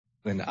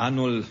În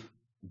anul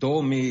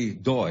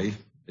 2002,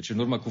 deci în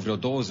urmă cu vreo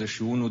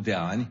 21 de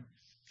ani,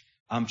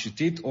 am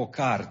citit o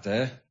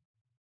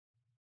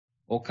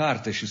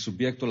carte și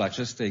subiectul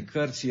acestei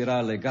cărți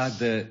era legat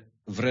de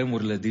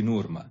vremurile din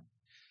urmă.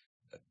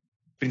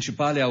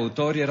 Principalii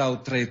autori erau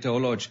 3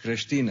 teologi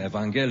creștini,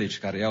 evanghelici,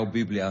 care iau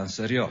Biblia în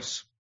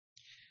serios.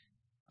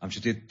 Am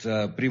citit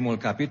primul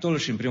capitol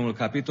și în primul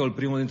capitol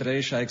primul dintre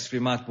ei și-a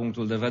exprimat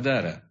punctul de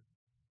vedere.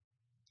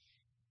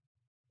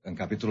 În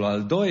capitolul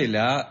al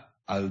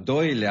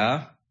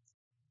doilea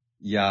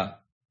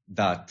i-a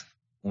dat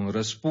un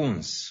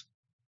răspuns.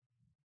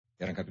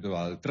 Iar în capitolul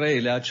al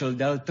treilea, cel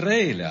de-al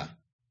treilea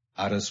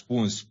a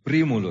răspuns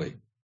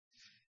primului.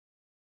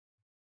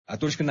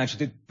 Atunci când am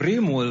citit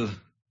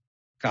primul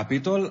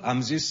capitol,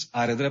 am zis,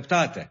 are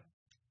dreptate.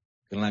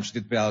 Când l-am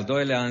citit pe al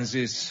doilea, am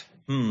zis,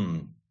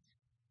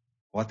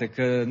 poate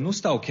că nu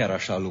stau chiar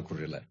așa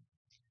lucrurile.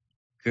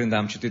 Când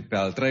am citit pe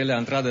al treilea,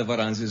 într-adevăr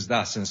am zis,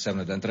 da, sunt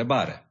semne de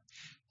întrebare.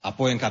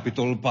 Apoi, în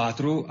capitolul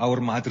 4, a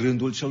urmat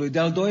rândul celui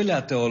de-al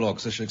doilea teolog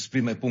să-și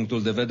exprime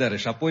punctul de vedere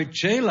și apoi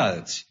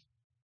ceilalți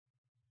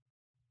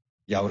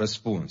i-au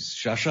răspuns.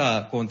 Și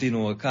așa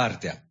continuă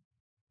cartea.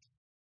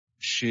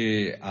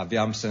 Și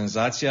aveam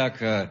senzația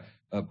că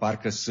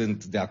parcă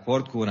sunt de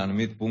acord cu un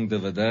anumit punct de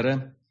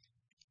vedere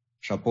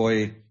și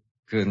apoi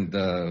când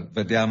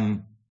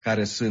vedeam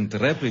care sunt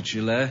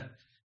replicile,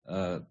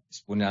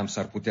 spuneam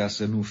s-ar putea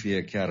să nu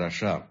fie chiar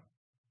așa.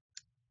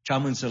 Ce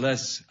am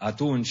înțeles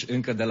atunci,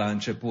 încă de la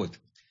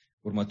început,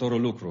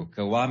 următorul lucru,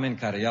 că oameni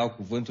care iau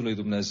cuvântul lui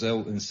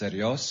Dumnezeu în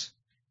serios,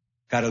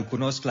 care îl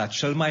cunosc la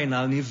cel mai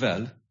înalt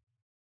nivel,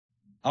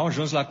 au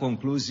ajuns la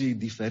concluzii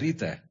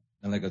diferite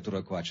în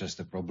legătură cu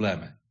aceste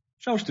probleme.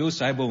 Și au știut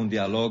să aibă un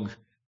dialog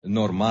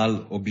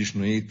normal,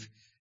 obișnuit,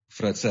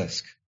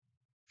 frățesc.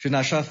 Și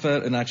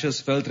în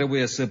acest fel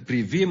trebuie să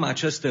privim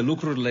aceste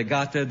lucruri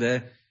legate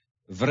de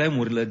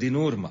vremurile din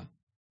urmă.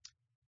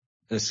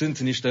 Sunt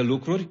niște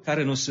lucruri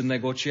care nu sunt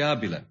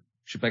negociabile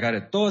și pe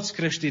care toți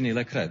creștinii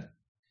le cred.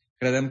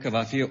 Credem că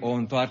va fi o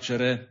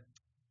întoarcere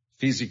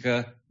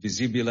fizică,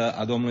 vizibilă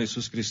a Domnului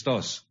Iisus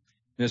Hristos.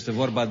 Nu este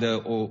vorba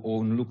de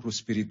un lucru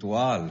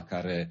spiritual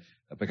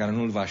pe care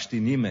nu-l va ști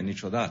nimeni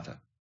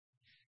niciodată.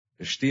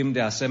 Știm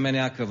de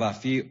asemenea că va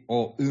fi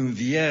o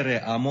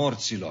înviere a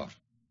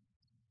morților.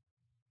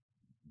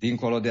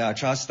 Dincolo de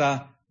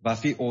aceasta, va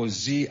fi o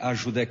zi a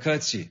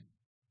judecății,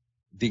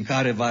 din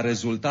care va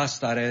rezulta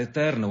starea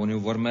eternă. Unii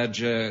vor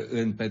merge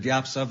în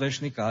pediapsa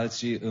veșnică,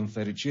 alții în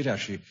fericirea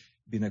și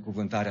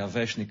binecuvântarea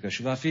veșnică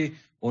și va fi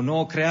o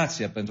nouă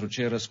creație pentru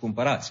cei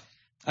răscumpărați.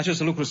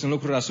 Aceste lucruri sunt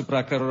lucruri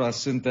asupra cărora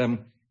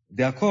suntem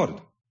de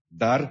acord,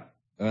 dar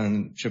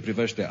în ce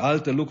privește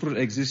alte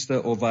lucruri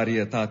există o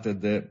varietate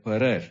de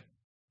păreri.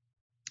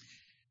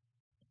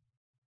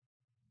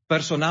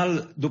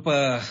 Personal,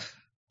 după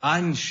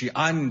ani și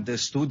ani de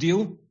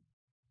studiu,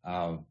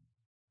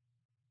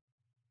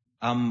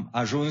 am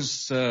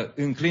ajuns să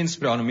înclin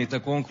spre o anumită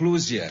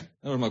concluzie,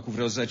 în urmă cu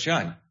vreo 10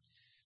 ani.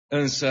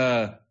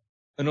 Însă,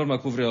 în urmă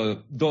cu vreo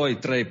 2,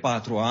 3,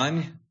 4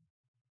 ani,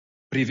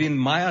 privind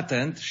mai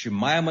atent și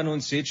mai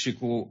amănunțit și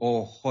cu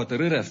o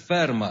hotărâre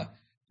fermă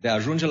de a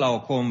ajunge la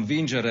o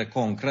convingere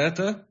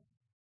concretă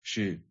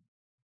și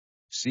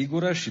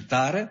sigură și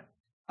tare,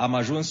 am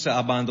ajuns să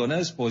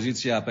abandonez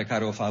poziția pe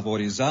care o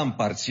favorizam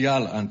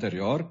parțial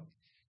anterior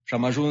și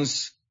am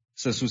ajuns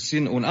să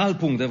susțin un alt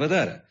punct de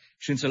vedere.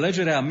 Și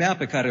înțelegerea mea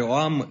pe care o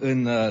am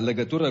în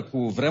legătură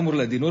cu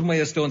vremurile din urmă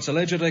este o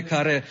înțelegere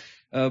care,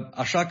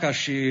 așa ca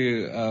și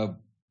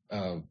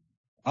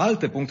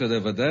alte puncte de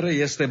vedere,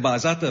 este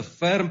bazată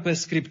ferm pe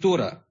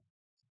Scriptură.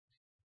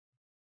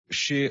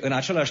 Și în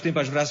același timp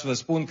aș vrea să vă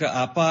spun că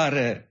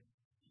apare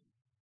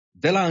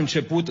de la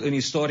început în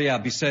istoria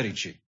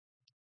bisericii.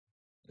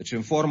 Deci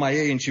în forma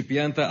ei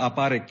incipientă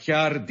apare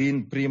chiar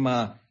din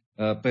prima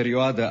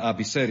perioadă a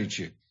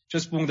bisericii.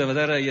 Acest punct de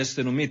vedere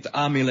este numit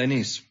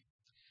amilenism.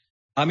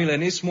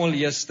 Amilenismul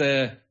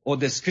este o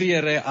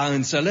descriere a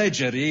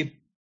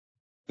înțelegerii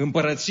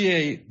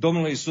împărăției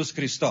Domnului Iisus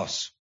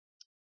Hristos.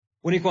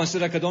 Unii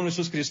consideră că Domnul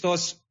Iisus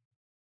Hristos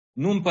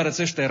nu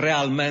împărățește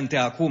realmente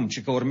acum,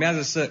 ci că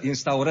urmează să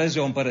instaureze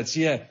o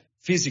împărăție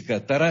fizică,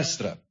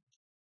 terestră.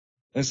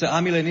 Însă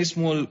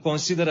amilenismul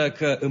consideră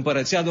că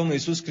împărăția Domnului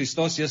Iisus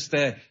Hristos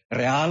este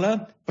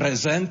reală,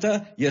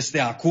 prezentă, este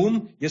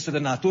acum, este de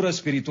natură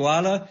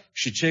spirituală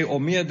și cei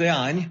 1000 de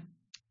ani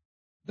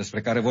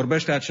despre care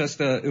vorbește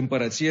această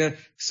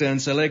împărăție se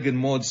înțeleg în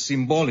mod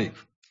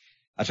simbolic.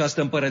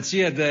 Această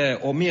împărăție de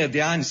 1000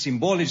 de ani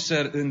simbolici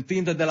se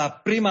întinde de la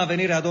prima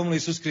venire a Domnului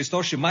Iisus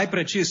Hristos și mai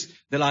precis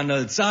de la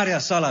înălțarea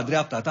sa la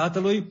dreapta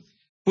Tatălui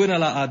până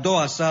la a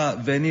doua sa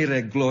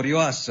venire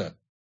glorioasă.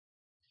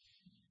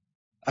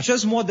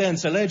 Acest mod de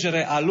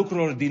înțelegere a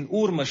lucrurilor din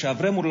urmă și a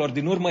vremurilor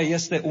din urmă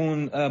este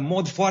un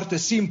mod foarte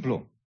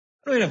simplu.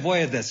 Nu e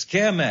nevoie de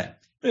scheme,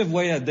 nu e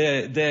nevoie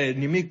de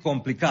nimic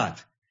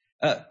complicat.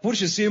 Pur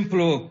și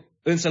simplu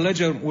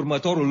înțelegem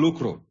următorul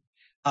lucru.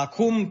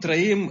 Acum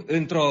trăim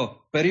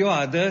într-o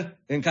perioadă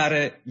în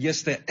care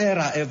este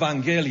era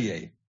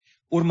Evangheliei.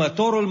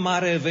 Următorul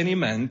mare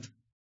eveniment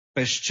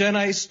pe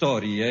scena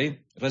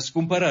istoriei,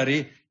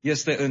 răscumpărării,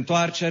 este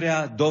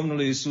întoarcerea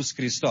Domnului Iisus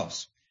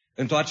Hristos.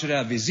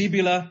 Întoarcerea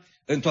vizibilă,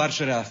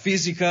 întoarcerea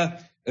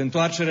fizică,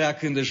 întoarcerea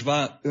când își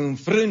va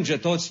înfrânge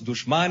toți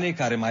dușmanii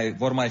care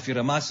vor mai fi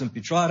rămas în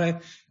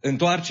picioare,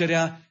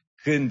 întoarcerea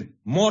când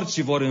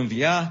morții vor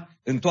învia,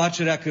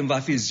 întoarcerea când va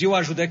fi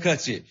ziua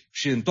judecății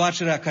și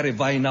întoarcerea care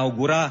va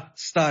inaugura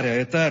starea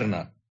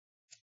eternă.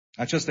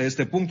 Acesta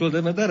este punctul de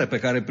vedere pe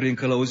care prin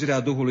călăuzirea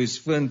Duhului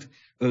Sfânt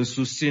îl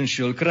susțin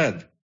și îl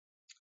cred.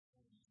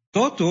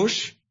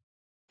 Totuși,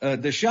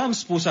 deși am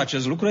spus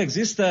acest lucru,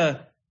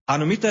 există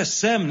anumite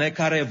semne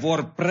care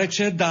vor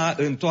preceda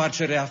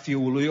întoarcerea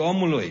Fiului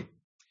Omului.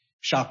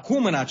 Și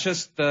acum, în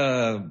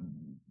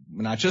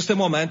aceste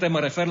momente, mă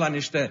refer la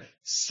niște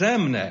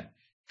semne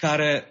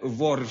care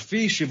vor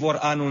fi și vor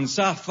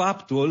anunța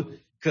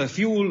faptul că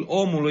Fiul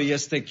Omului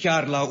este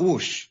chiar la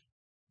uși.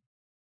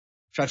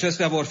 Și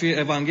acestea vor fi,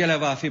 Evanghelia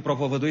va fi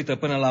propovăduită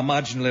până la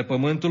marginile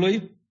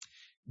pământului,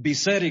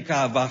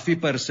 biserica va fi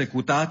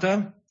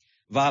persecutată,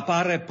 va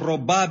apare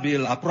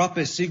probabil,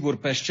 aproape sigur,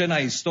 pe scena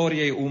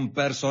istoriei un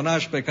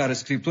personaj pe care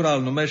Scriptura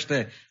îl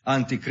numește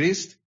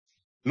Anticrist.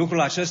 Lucrul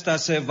acesta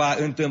se va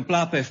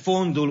întâmpla pe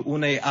fondul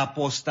unei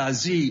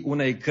apostazii,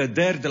 unei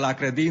căderi de la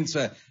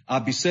credință a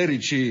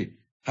bisericii,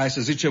 hai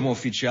să zicem,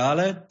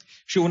 oficiale.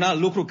 Și un alt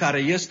lucru care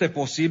este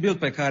posibil,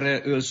 pe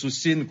care îl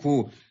susțin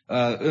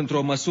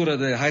într-o măsură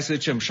de, hai să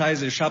zicem,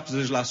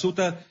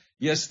 60-70%,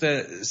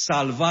 este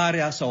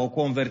salvarea sau o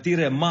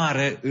convertire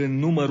mare în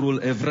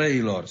numărul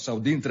evreilor sau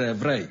dintre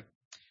evrei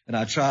în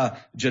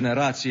acea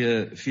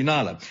generație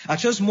finală.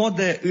 Acest mod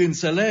de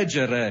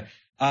înțelegere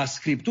a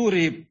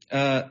Scripturii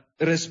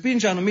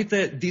respinge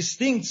anumite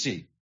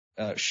distincții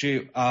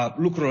și a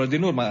lucrurilor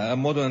din urmă,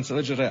 modul de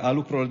înțelegere a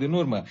lucrurilor din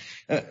urmă.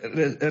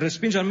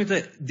 Respinge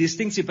anumite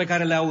distincții pe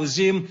care le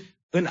auzim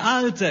în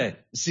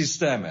alte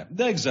sisteme.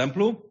 De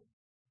exemplu,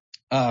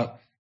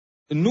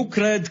 nu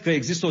cred că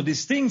există o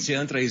distincție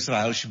între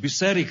Israel și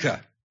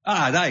biserică.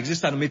 Da,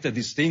 există anumite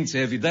distincții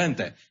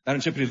evidente, dar în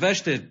ce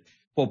privește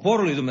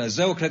poporul lui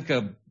Dumnezeu, cred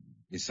că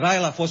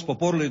Israel a fost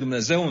poporul lui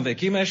Dumnezeu în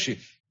vechime și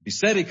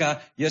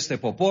biserica este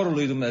poporul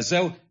lui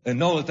Dumnezeu în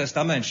Noul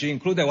Testament și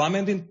include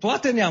oameni din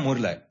toate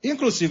neamurile,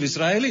 inclusiv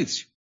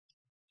israeliți.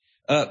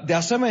 De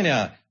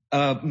asemenea,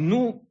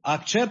 nu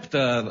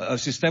acceptă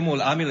sistemul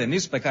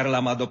amilenist pe care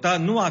l-am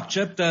adoptat, nu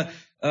acceptă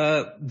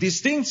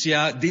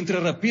distincția dintre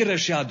răpire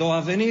și a doua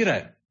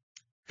venire.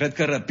 Cred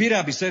că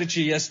răpirea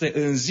bisericii este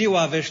în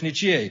ziua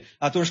veșniciei,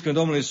 atunci când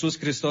Domnul Iisus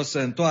Hristos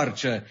se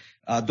întoarce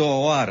a doua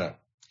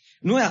oară.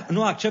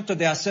 Nu acceptă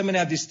de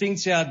asemenea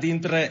distincția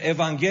dintre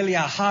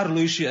Evanghelia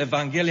Harului și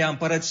Evanghelia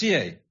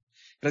Împărăției.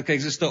 Cred că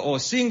există o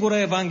singură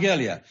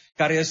Evanghelie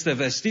care este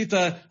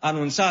vestită,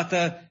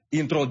 anunțată,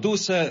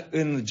 introdusă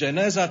în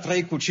Geneza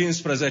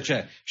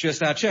 3:15 și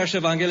este aceeași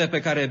Evanghelie pe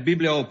care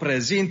Biblia o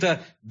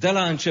prezintă de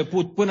la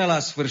început până la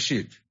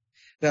sfârșit.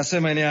 De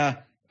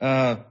asemenea,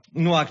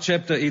 nu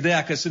acceptă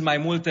ideea că sunt mai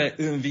multe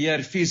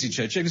învieri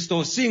fizice, ci există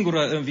o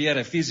singură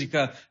înviere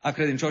fizică a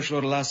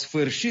credincioșilor la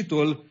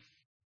sfârșitul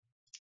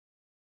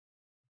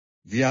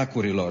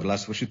veacurilor, la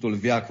sfârșitul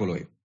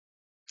veacului.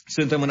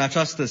 Suntem în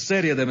această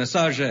serie de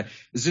mesaje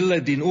zilele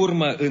din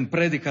urmă în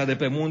predica de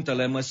pe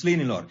muntele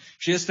măslinilor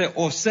și este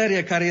o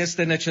serie care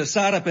este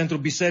necesară pentru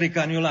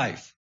Biserica New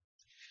Life.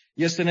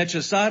 Este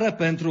necesară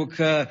pentru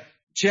că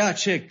ceea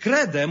ce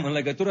credem în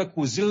legătură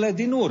cu zilele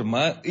din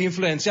urmă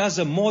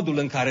influențează modul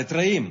în care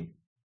trăim.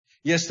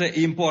 Este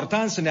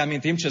important să ne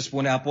amintim ce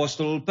spune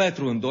Apostolul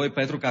Petru în 2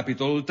 Petru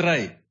capitolul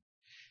 3.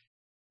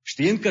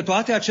 Știind că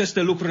toate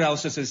aceste lucruri au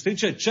să se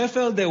strice, ce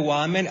fel de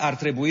oameni ar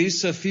trebui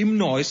să fim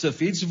noi, să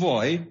fiți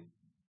voi,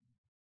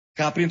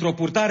 ca printr-o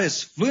purtare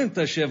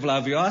sfântă și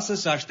evlavioasă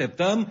să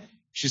așteptăm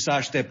și să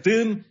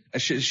așteptăm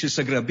și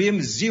să grăbim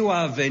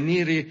ziua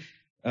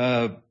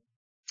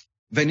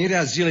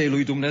venirea zilei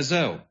lui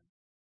Dumnezeu.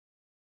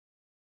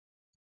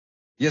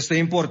 Este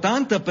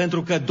importantă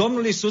pentru că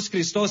Domnul Iisus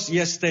Hristos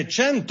este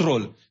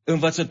centrul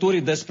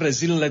învățăturii despre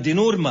zilele din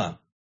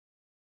urmă.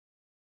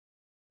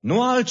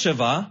 Nu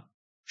altceva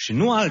și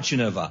nu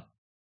altcineva.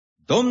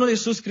 Domnul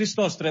Iisus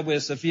Hristos trebuie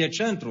să fie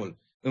centrul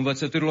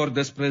învățăturilor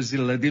despre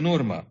zilele din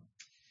urmă.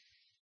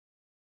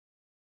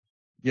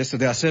 Este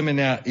de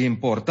asemenea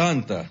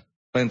importantă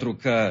pentru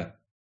că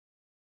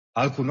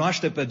a-L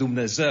cunoaște pe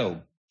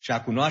Dumnezeu și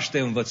a cunoaște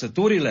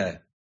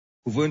învățăturile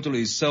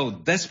cuvântului Său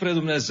despre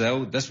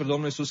Dumnezeu, despre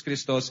Domnul Iisus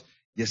Hristos,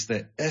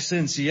 este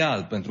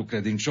esențial pentru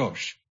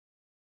credincioși.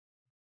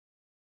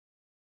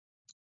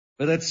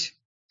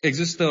 Vedeți,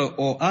 există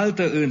o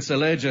altă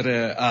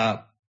înțelegere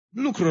a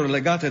lucrurilor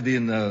legate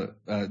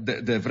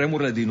de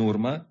vremurile din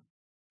urmă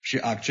și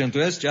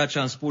accentuez ceea ce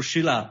am spus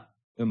și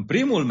în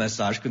primul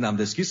mesaj, când am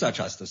deschis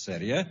această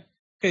serie,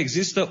 că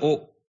există o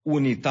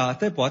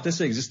unitate, poate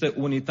să existe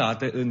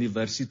unitate în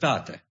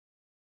diversitate.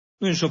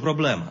 Nu e nicio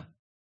problemă.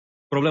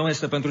 Problema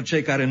este pentru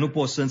cei care nu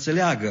pot să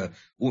înțeleagă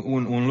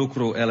un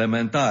lucru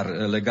elementar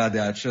legat de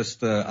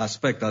acest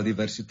aspect al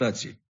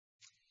diversității.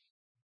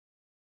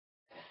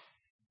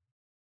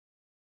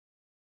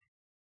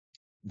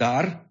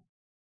 Dar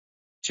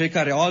Cei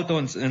care au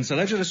altă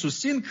înțelegere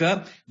susțin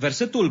că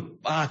versetul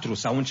 4,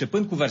 sau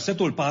începând cu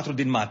versetul 4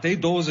 din Matei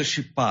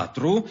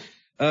 24,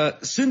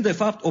 sunt de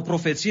fapt o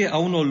profeție a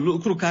unor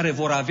lucruri care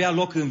vor avea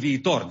loc în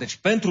viitor. Deci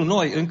pentru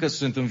noi încă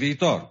sunt în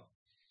viitor.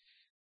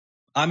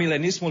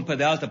 Amilenismul, pe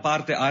de altă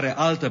parte, are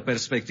altă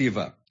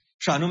perspectivă.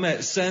 Și anume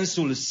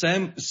sensul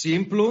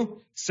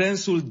simplu,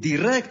 sensul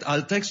direct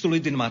al textului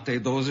din Matei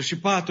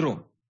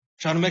 24.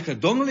 Și anume că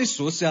Domnul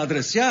Iisus se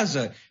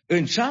adresează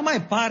în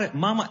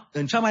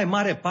cea mai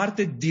mare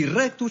parte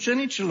direct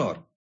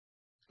ucenicilor.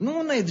 Nu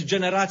unei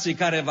generații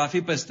care va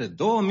fi peste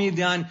 2000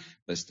 de ani,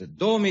 peste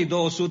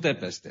 2200,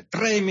 peste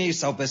 3000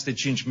 sau peste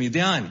 5000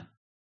 de ani,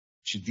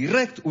 ci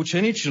direct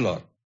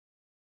ucenicilor.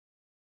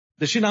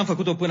 Deși n-am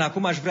făcut-o până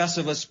acum, aș vrea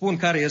să vă spun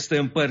care este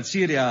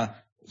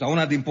împărțirea, sau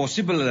una din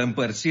posibilele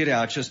împărțiri a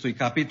acestui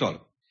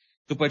capitol.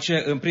 După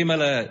ce în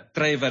primele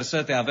 3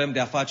 versete avem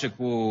de-a face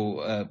cu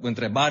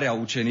întrebarea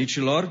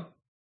ucenicilor,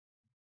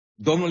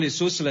 Domnul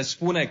Iisus le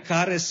spune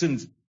care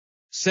sunt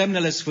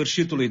semnele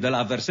sfârșitului de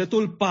la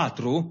versetul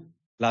 4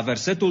 la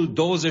versetul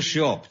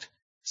 28.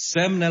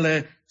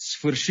 Semnele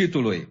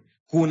sfârșitului.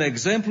 Cu un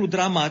exemplu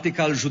dramatic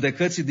al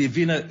judecății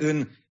divine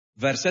în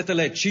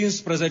versetele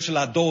 15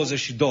 la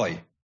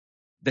 22.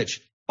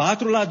 Deci,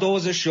 4 la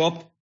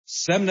 28,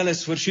 semnele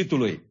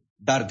sfârșitului.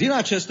 Dar din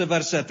aceste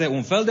versete,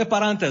 un fel de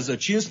paranteză,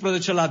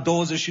 15 la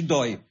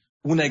 22,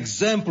 un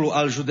exemplu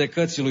al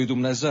judecății lui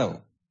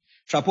Dumnezeu.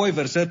 Și apoi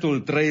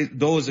versetul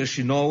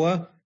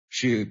 29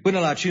 și până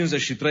la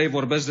 53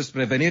 vorbesc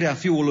despre venirea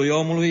Fiului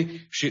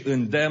Omului și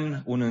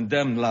un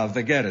îndemn la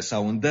veghere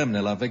sau îndemne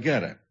la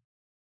veghere.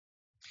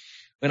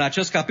 În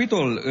acest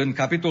capitol, în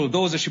capitolul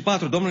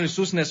 24, Domnul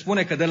Iisus ne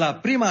spune că de la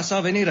prima sa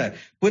venire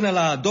până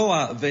la a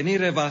doua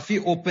venire va fi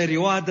o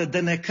perioadă de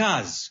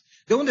necaz.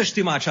 De unde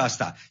știm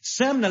aceasta?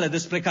 Semnele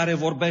despre care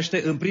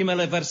vorbește în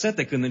primele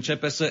versete, când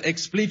începe să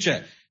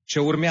explice ce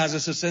urmează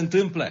să se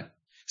întâmple.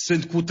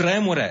 Sunt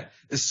cutremure,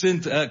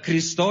 sunt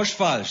cristoși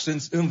falși,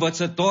 sunt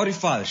învățători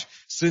falși,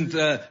 sunt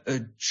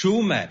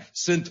ciume,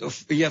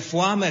 e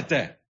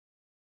foamete.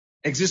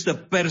 Există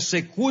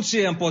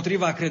persecuție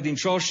împotriva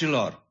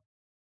credincioșilor.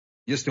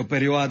 Este o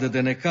perioadă de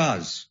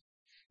necaz.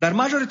 Dar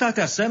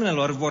majoritatea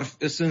semnelor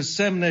sunt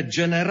semne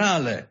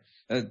generale,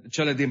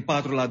 cele din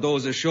 4 la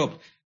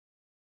 28.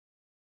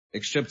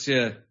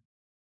 Excepție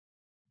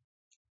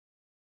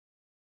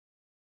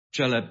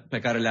cele pe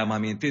care le-am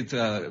amintit,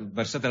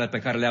 versetele pe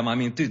care le-am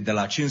amintit, de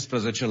la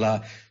 15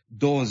 la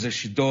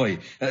 22.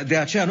 De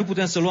aceea nu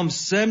putem să luăm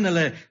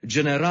semnele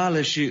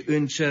generale și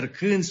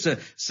încercând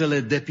să le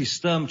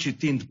depistăm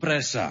citind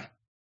presa.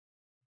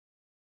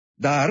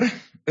 Dar,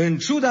 în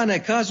ciuda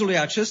necazului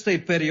acestei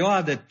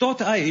perioade, tot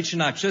aici,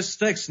 în acest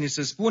text, ni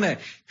se spune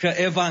că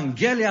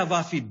Evanghelia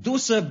va fi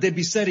dusă de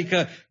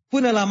biserică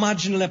până la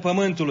marginile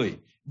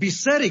pământului.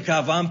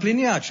 Biserica va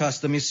împlini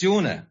această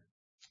misiune.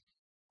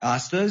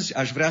 Astăzi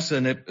aș vrea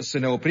să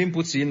ne oprim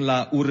puțin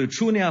la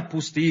urâciunea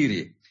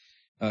pustiirii.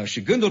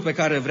 Și gândul pe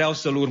care vreau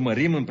să-l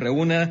urmărim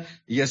împreună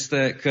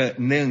este că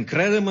ne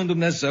încredem în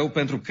Dumnezeu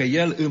pentru că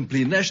El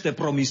împlinește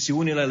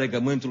promisiunile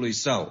legământului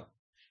Său.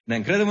 Ne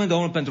încredem în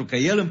Domnul pentru că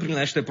El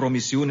împlinește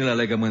promisiunile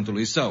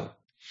legământului Său.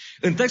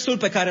 În textul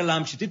pe care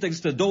l-am citit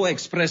există 2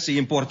 expresii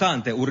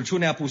importante,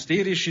 urâciunea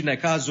pustiirii și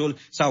necazul,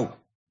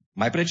 sau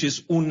mai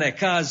precis, un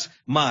necaz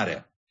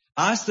mare.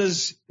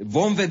 Astăzi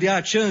vom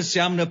vedea ce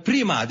înseamnă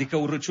prima, adică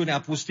urâciunea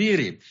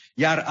pustiirii,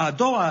 iar a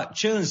doua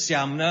ce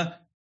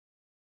înseamnă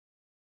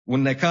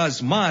un necaz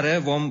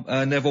mare,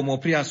 ne vom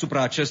opri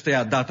asupra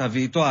acesteia data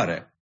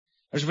viitoare.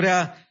 Aș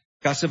vrea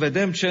ca să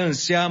vedem ce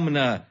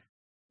înseamnă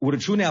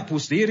urâciunea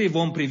pustiirii,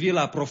 vom privi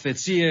la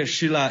profeție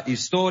și la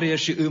istorie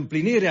și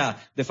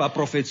împlinirea, de fapt,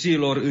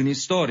 profețiilor în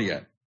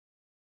istorie.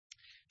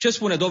 Ce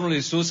spune Domnul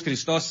Iisus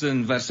Hristos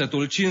în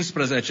versetul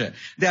 15?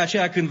 De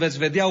aceea când veți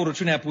vedea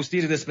urâciunea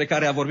pustiirii despre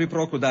care a vorbit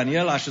prorocul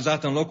Daniel,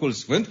 așezată în locul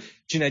sfânt,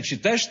 cine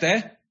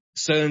citește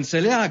să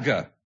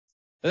înțeleagă.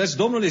 Vedeți,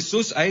 Domnul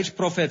Iisus aici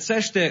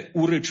profețește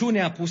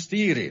urâciunea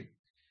pustiirii.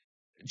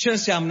 Ce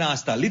înseamnă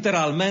asta?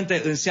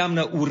 Literalmente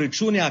înseamnă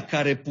urâciunea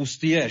care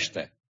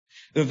pustiește.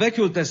 În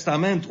Vechiul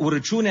Testament,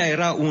 urâciunea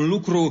era un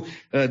lucru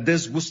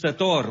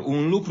dezgustător,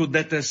 un lucru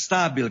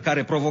detestabil,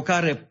 care provoca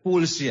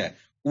repulsie,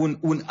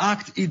 un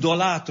act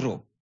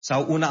idolatru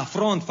sau un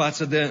afront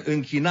față de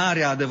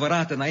închinarea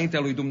adevărată înaintea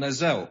lui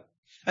Dumnezeu.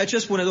 Aici ce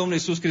spune Domnul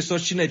Iisus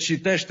Hristos? Cine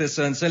citește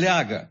să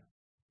înțeleagă.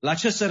 La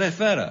ce se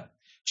referă?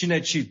 Cine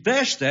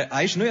citește,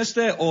 aici nu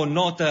este o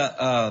notă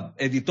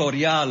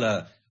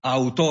editorială a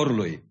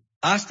autorului.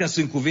 Astea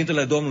sunt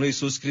cuvintele Domnului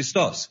Iisus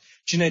Hristos.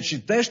 Cine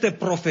citește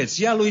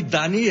profeția lui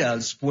Daniel,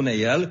 spune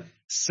el,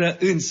 să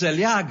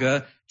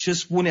înțeleagă ce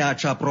spune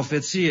acea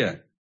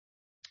profeție.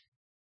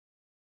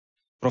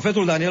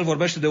 Profetul Daniel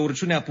vorbește de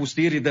urâciunea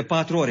pustiirii de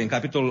 4 ori, în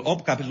capitolul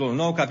 8, capitolul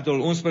 9, capitolul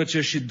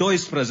 11 și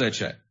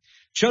 12.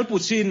 Cel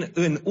puțin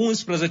în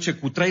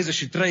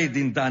 11:33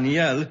 din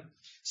Daniel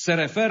se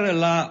referă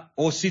la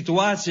o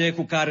situație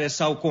cu care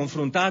s-au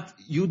confruntat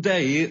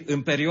iudeii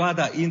în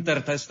perioada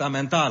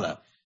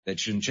intertestamentală.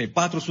 Deci în cei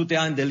 400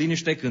 ani de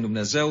liniște, când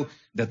Dumnezeu,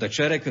 de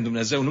tăcere, când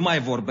Dumnezeu nu mai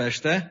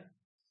vorbește,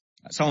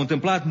 S-au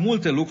întâmplat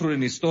multe lucruri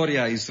în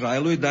istoria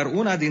Israelului, dar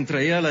una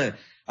dintre ele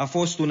a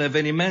fost un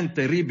eveniment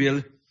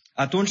teribil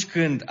atunci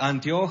când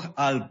Antioh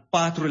al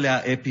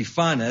IV-lea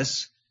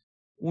Epifanes,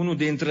 unul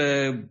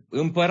dintre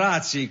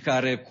împărații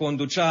care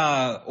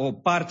conducea o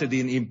parte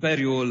din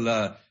imperiul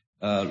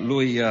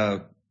lui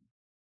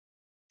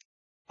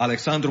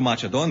Alexandru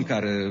Macedon,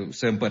 care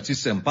se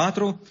împărțise în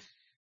patru,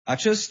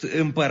 acest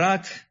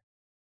împărat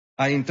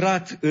a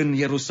intrat în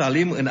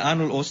Ierusalim în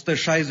anul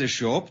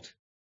 168.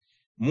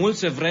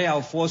 Mulți evrei au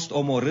fost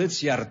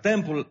omorâți, iar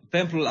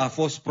templul a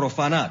fost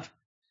profanat.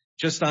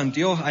 Acest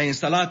Antioh a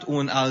instalat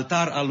un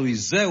altar al lui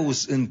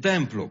Zeus în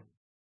templu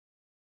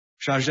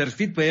și a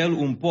jertfit pe el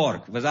un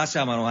porc. Vă dați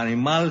seama, un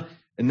animal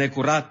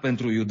necurat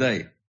pentru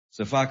iudei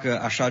să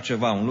facă așa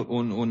ceva,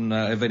 un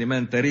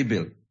eveniment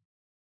teribil.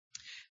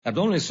 Dar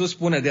Domnul Iisus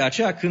spune, de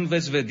aceea când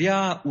veți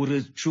vedea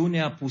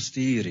urâciunea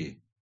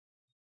pustiirii,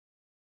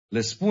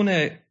 le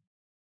spune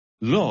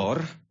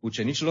lor,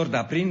 ucenicilor,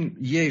 dar prin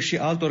ei și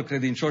altor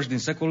credincioși din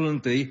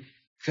secolul I,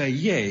 că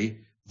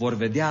ei vor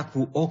vedea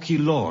cu ochii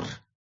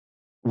lor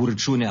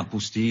urâciunea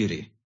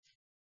pustiirii.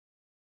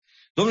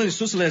 Domnul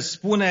Iisus le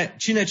spune,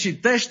 cine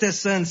citește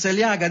să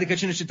înțeleagă, adică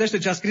cine citește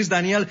ce a scris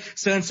Daniel,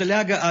 să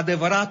înțeleagă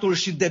adevăratul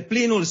și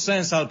deplinul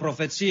sens al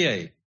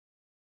profeției.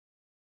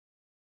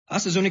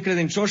 Astăzi unii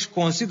credincioși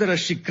consideră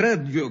și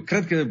cred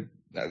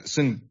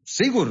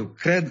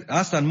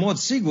asta în mod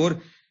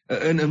sigur,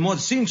 în mod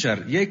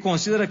sincer. Ei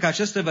consideră că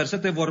aceste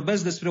versete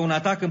vorbesc despre un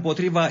atac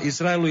împotriva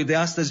Israelului de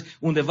astăzi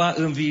undeva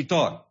în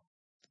viitor.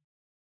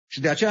 Și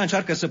de aceea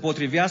încearcă să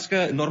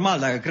potrivească, normal,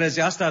 dacă crezi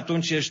asta,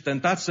 atunci ești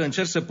tentat să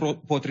încerci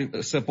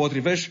să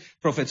potrivești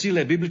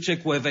profețiile biblice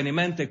cu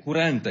evenimente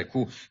curente,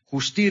 cu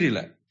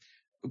știrile.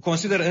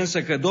 Consider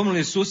însă că Domnul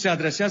Iisus se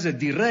adresează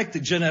direct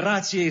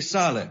generației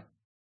sale.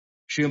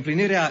 Și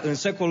împlinirea în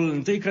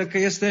secolul I cred că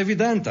este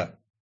evidentă.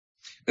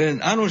 În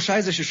anul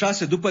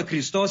 66 după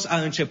Hristos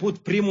a început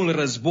primul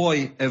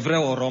război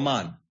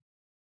evreo-roman.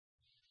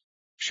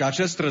 Și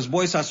acest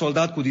război s-a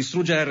soldat cu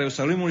distrugerea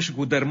Ierusalimului și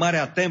cu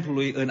dărâmarea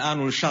templului în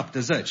anul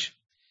 70.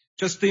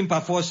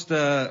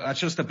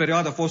 Această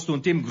perioadă a fost un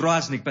timp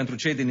groaznic pentru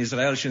cei din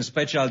Israel și în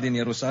special din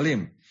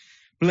Ierusalim.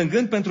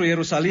 Plângând pentru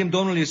Ierusalim,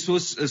 Domnul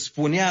Iisus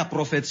spunea,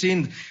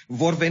 profețind,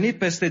 vor veni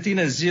peste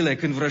tine zile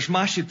când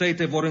vrăjmașii tăi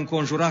te vor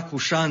înconjura cu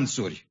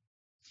șanțuri,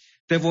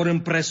 te vor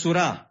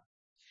împresura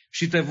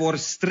și te vor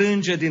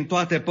strânge din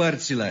toate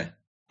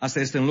părțile. Asta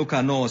este în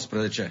Luca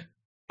 19.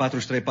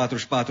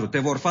 43-44. Te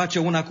vor face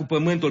una cu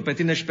pământul, pe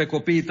tine și pe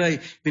copiii tăi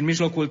din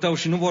mijlocul tău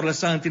și nu vor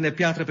lăsa în tine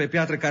piatră pe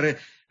piatră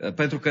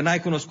pentru că n-ai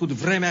cunoscut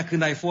vremea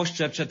când ai fost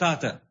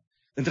cercetată.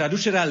 În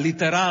traducerea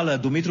literală,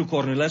 Dumitru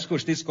Cornilescu,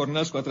 știți,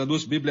 Cornilescu a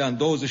tradus Biblia în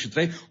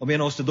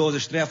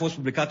 1923, a fost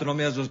publicat în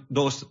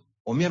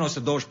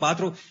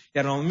 1924,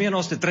 iar în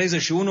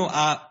 1931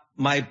 a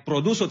mai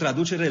produs o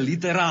traducere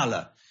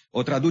literală,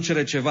 o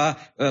traducere ceva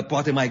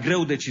poate mai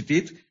greu de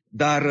citit,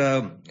 dar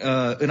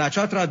în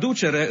acea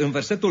traducere, în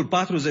versetul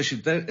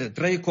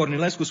 43,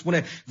 Cornilescu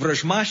spune,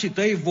 vrăjmașii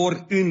tăi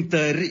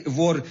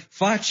vor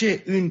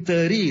face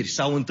întăriri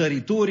sau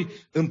întărituri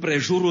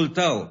împrejurul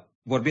tău,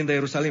 vorbind de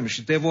Ierusalim,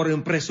 și te vor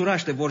împresura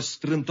și te vor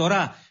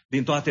strântora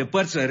din toate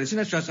părțile.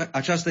 Rețineți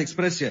această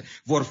expresie,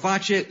 vor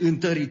face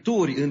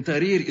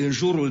întăriri în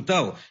jurul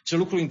tău. Ce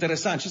lucru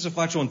interesant, ce să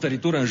faci o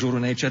întăritură în jurul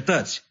unei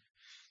cetăți?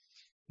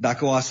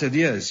 Dacă o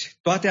asediezi,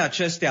 toate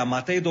acestea,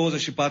 Matei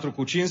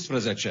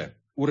 24:15,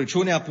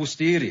 urâciunea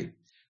pustiirii,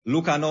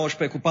 Luca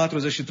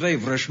 19:43,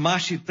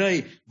 vrăjmașii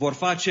tăi vor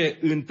face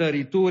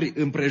întărituri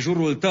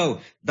împrejurul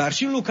tău, dar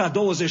și Luca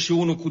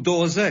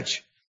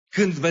 21:20,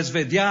 când veți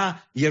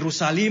vedea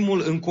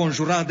Ierusalimul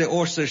înconjurat de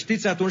oși, să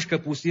știți atunci că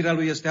pustirea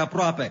lui este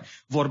aproape.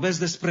 Vorbesc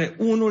despre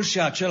unul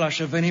și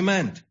același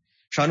eveniment,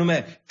 și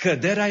anume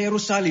căderea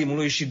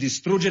Ierusalimului și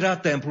distrugerea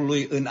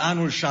templului în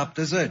anul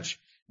 70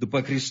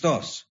 după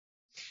Hristos.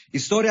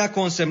 Istoria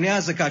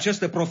consemnează că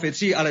aceste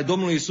profeții ale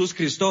Domnului Iisus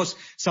Hristos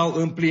s-au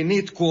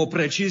împlinit cu o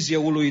precizie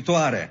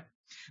uluitoare.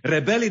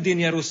 Rebelii din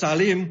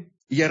Ierusalim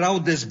erau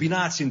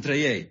dezbinați între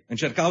ei.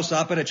 Încercau să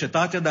apere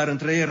cetatea, dar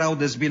între ei erau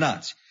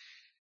dezbinați.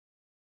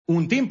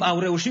 Un timp au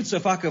reușit să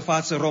facă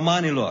față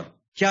romanilor.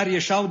 Chiar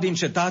ieșeau din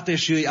cetate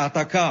și îi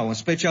atacau, în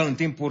special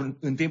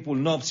în timpul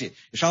nopții.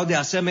 Ieșeau de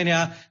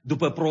asemenea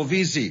după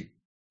provizii.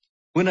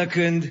 Până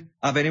când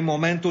a venit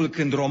momentul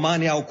când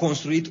romanii au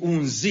construit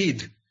un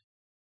zid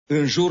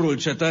în jurul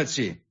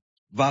cetății.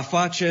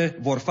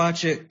 Vor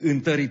face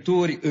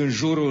întărituri în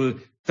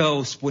jurul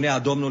tău, spunea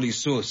Domnul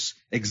Iisus.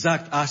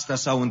 Exact asta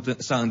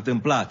s-a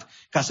întâmplat.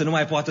 Ca să nu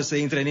mai poată să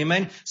intre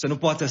nimeni, să nu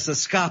poată să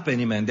scape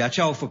nimeni. De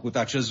aceea au făcut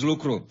acest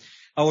lucru.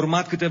 Au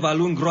urmat câteva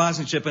luni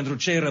groaznice pentru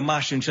cei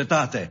rămași în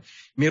cetate.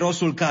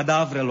 Mirosul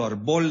cadavrelor,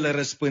 bolile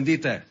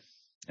răspândite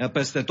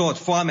peste tot,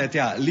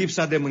 foametea,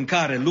 lipsa de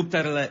mâncare,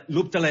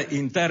 luptele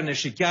interne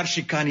și chiar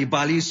și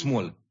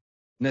canibalismul.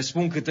 Ne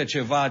spun câte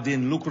ceva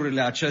din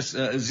lucrurile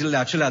zilele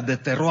acelea de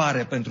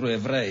teroare pentru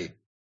evrei.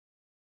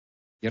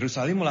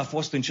 Ierusalimul a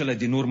fost în cele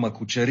din urmă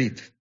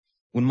cucerit.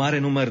 Un mare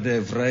număr de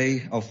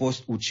evrei au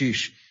fost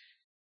uciși,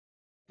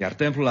 iar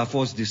templul a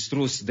fost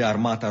distrus de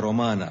armata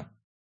romană.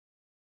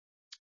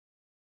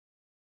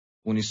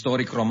 Un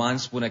istoric roman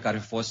spune că ar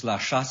fi fost la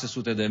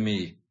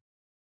 600.000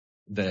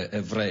 de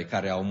evrei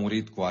care au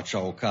murit cu acea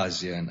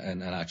ocazie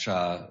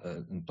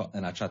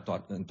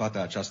în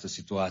toată această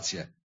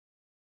situație.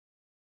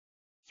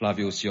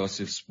 Flavius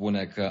Iosif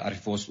spune că ar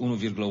fi fost 1,1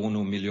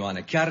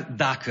 milioane. Chiar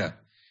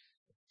dacă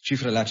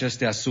cifrele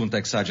acestea sunt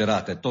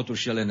exagerate,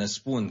 totuși ele ne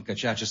spun că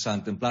ceea ce s-a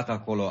întâmplat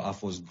acolo a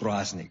fost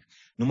groaznic.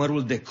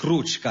 Numărul de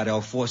cruci care au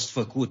fost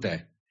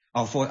făcute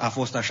a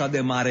fost așa de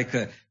mare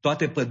că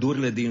toate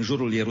pădurile din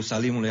jurul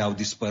Ierusalimului au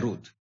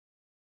dispărut.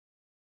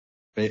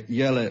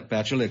 Pe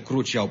acele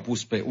cruci i-au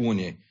pus pe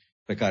unii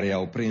pe care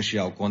i-au prins și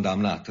i-au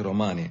condamnat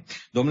romanii.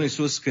 Domnul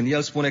Iisus, când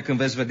El spune, când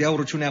veți vedea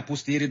urâciunea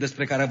pustiirii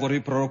despre care a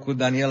vorbit prorocul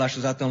Daniel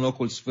așezată în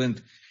locul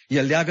sfânt,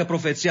 El leagă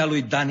profeția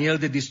lui Daniel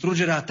de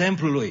distrugerea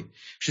templului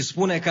și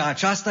spune că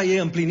aceasta e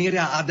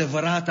împlinirea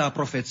adevărată a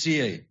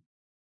profeției.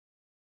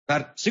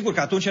 Dar sigur că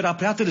atunci era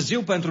prea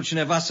târziu pentru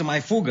cineva să mai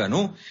fugă,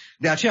 nu?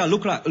 De aceea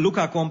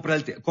Luca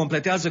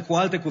completează cu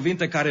alte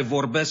cuvinte care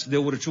vorbesc de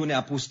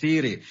urâciunea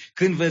pustiirii.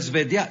 Când veți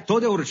vedea, tot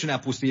de urâciunea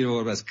pustiirii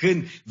vorbesc,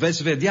 când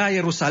veți vedea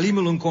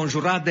Ierusalimul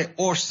înconjurat de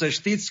oși, să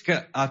știți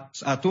că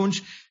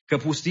atunci că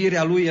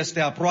pustiirea lui este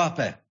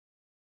aproape.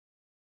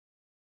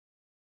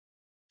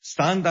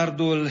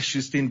 Standardul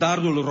și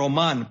standardul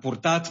roman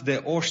purtat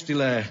de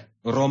oștile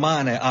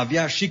romane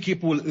avea și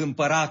chipul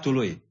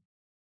împăratului.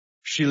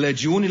 Și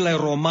legiunile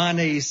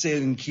romane îi se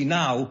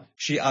închinau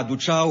și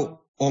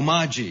aduceau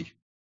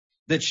omagii.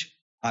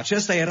 Deci,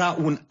 acesta era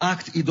un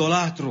act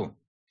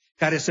idolatru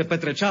care se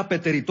petrecea pe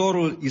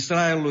teritoriul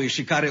Israelului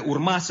și care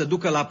urma să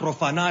ducă la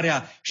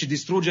profanarea și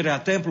distrugerea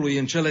templului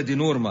în cele din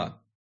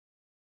urmă.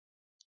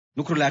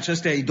 Lucrurile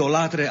acestea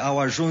idolatre au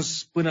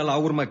ajuns până la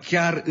urmă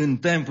chiar în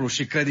templu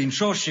și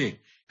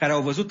credincioșii care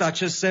au văzut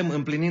acest semn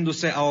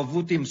împlinindu-se au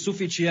avut timp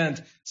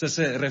suficient să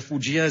se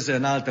refugieze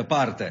în altă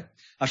parte.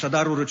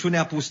 Așadar,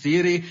 urâciunea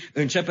pustiirii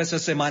începe să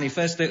se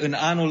manifeste în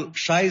anul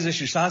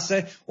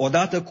 66,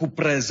 odată cu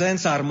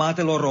prezența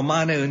armatelor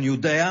romane în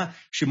Iudeea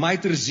și mai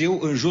târziu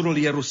în jurul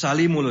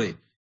Ierusalimului.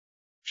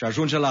 Și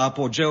ajunge la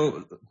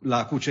apogeu,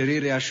 la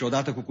cucerirea și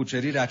odată cu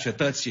cucerirea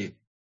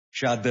cetății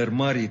și a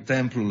dărmării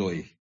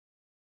templului.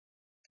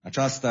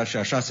 Aceasta și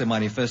așa se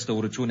manifestă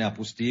urâciunea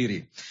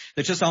pustiirii.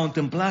 De ce s-au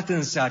întâmplat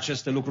însă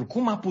aceste lucruri?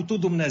 Cum a putut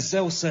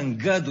Dumnezeu să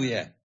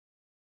îngăduie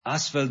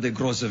astfel de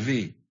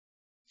grozăvii?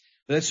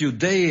 Vedeți,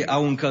 iudeii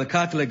au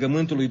încălcat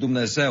legământul lui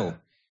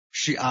Dumnezeu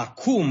și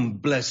acum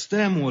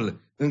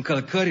blestemul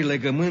încălcării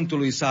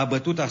legământului s-a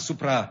abătut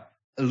asupra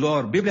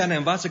lor. Biblia ne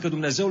învață că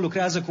Dumnezeu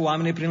lucrează cu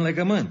oamenii prin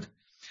legământ.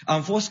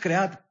 Am fost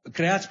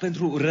creați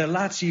pentru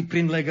relații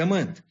prin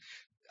legământ.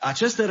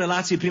 Aceste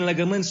relații prin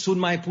legământ sunt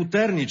mai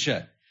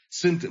puternice,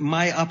 sunt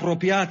mai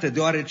apropiate,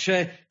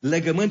 deoarece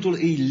legământul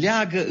îi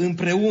leagă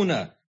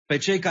împreună pe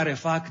cei care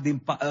fac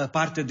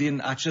parte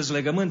din acest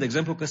legământ. De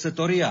exemplu,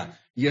 căsătoria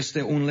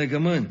este un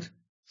legământ.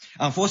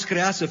 Am fost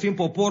creați să fim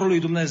poporul lui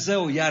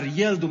Dumnezeu, iar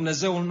El,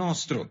 Dumnezeul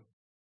nostru.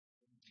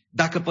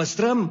 Dacă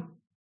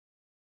păstrăm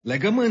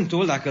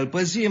legământul, dacă îl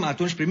păzim,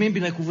 atunci primim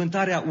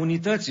binecuvântarea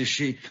unității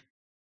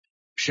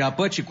și a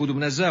păcii cu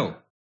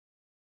Dumnezeu.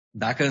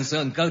 Dacă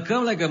însă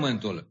încălcăm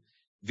legământul,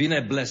 vine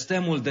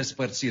blestemul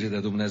despărțirii de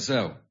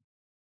Dumnezeu.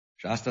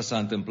 Și asta s-a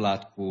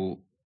întâmplat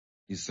cu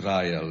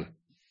Israel.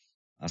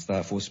 Asta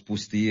a fost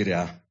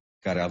pustiirea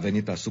care a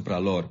venit asupra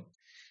lor.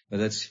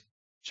 Vedeți,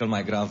 cel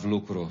mai grav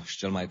lucru și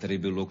cel mai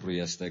teribil lucru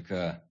este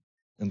că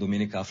în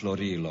Duminica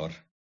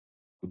Floriilor,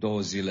 cu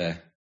 2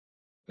 zile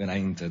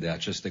înainte de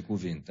aceste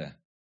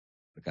cuvinte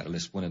pe care le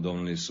spune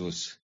Domnul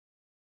Iisus,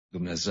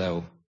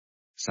 Dumnezeu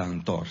s-a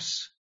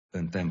întors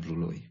în templul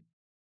Lui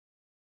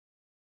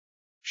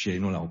și ei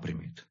nu l-au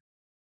primit.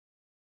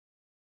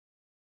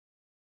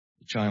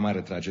 Cea mai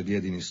mare tragedie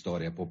din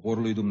istorie.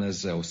 Poporul lui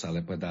Dumnezeu s-a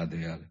lepădat de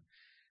ele.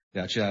 De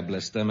aceea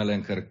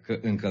blestemele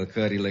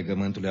încălcării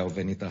legământului au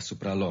venit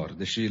asupra lor,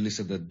 deși li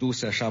se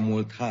dăduse așa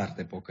mult har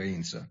de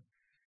pocăință,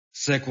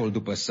 secol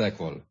după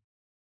secol.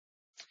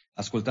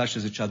 Ascultați ce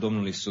zicea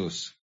Domnul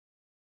Iisus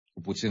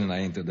cu puțin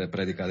înainte de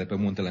predica de pe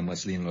muntele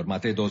măslinilor,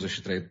 Matei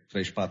 23,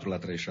 34 la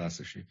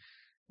 36 și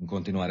în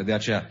continuare. De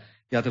aceea,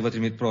 iată vă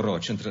trimit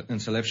proroci,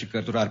 înțelepți și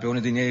cărturari, pe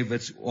unii din ei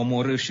veți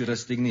omorî și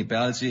răstigni, pe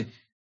alții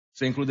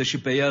se include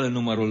și pe el în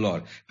numărul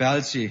lor, pe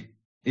alții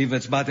îi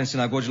veți bate în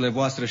sinagogile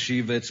voastre și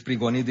îi veți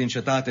prigoni din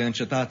cetate în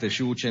cetate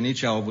și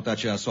ucenicii au avut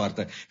aceea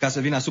soartă, ca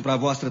să vină asupra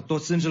voastră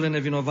tot sângele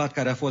nevinovat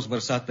care a fost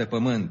vărsat pe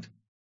pământ.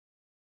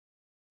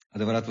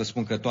 Adevărat vă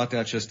spun că toate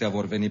acestea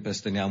vor veni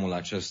peste neamul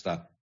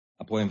acesta.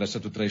 Apoi în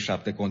versetul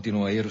 37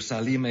 continuă,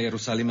 Ierusalime,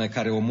 Ierusalime,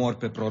 care omori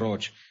pe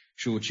proroci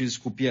și ucizi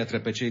cu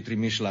pietre pe cei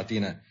trimiși la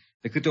tine.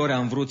 De câte ori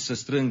am vrut să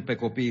strâng pe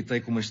copiii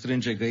tăi cum își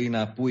strânge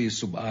găina puii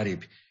sub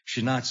aripi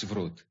și n-ați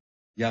vrut.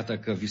 Iată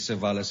că vi se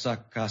va lăsa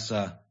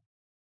casa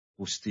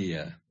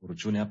pustie,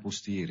 urâciunea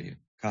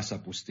pustiirii, casa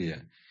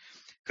pustie.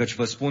 Căci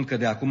vă spun că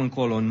de acum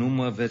încolo nu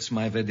mă veți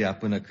mai vedea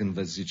până când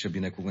veți zice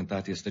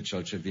binecuvântat este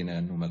cel ce vine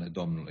în numele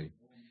Domnului.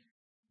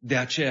 De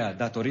aceea,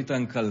 datorită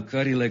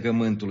încălcării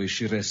legământului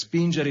și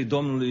respingerii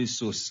Domnului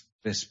Iisus,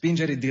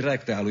 respingerii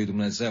directe a lui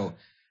Dumnezeu,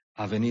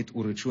 a venit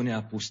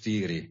urâciunea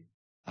pustiirii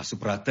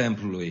asupra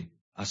templului,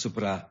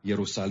 asupra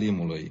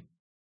Ierusalimului.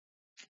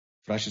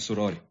 Frați și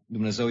surori,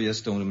 Dumnezeu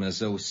este un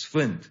Dumnezeu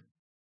sfânt.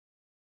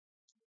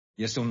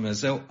 Este un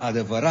Dumnezeu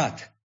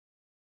adevărat.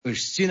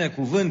 Își ține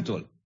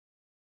cuvântul.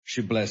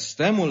 Și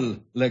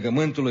blestemul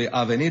legământului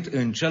a venit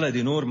în cele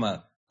din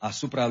urmă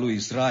asupra lui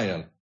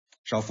Israel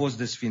și au fost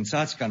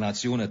desfințați ca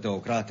națiune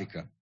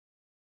teocratică.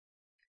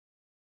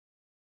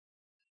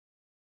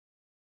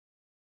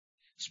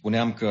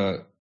 Spuneam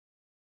că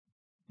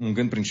un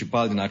gând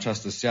principal din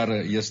această seară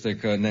este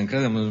că ne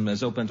încredem în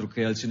Dumnezeu pentru că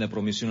El ține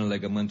promisiunile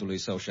legământului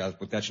Său și ar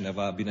putea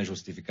cineva bine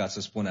justificat să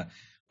spună: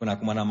 până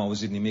acum n-am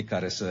auzit nimic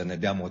care să ne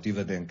dea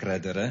motive de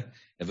încredere,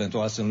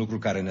 eventual sunt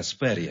lucruri care ne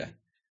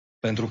sperie.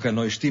 Pentru că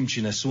noi știm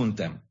cine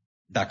suntem,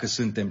 dacă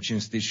suntem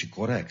cinstiți și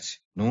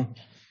corecți, nu?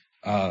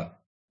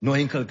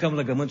 Noi încălcăm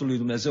legământul lui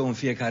Dumnezeu în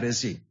fiecare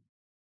zi.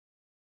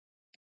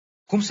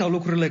 Cum stau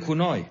lucrurile cu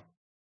noi?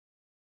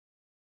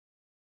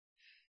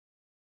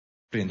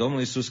 Prin Domnul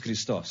Iisus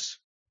Hristos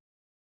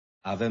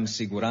avem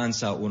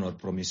siguranța unor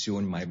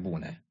promisiuni mai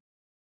bune.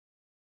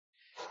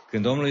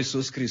 Când Domnul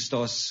Iisus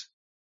Hristos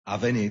a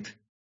venit,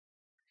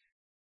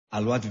 a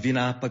luat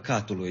vina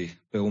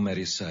păcatului pe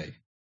umerii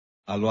Săi,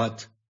 a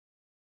luat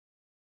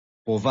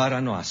povara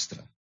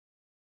noastră.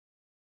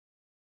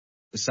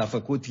 S-a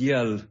făcut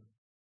El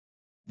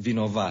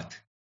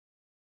vinovat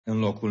în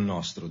locul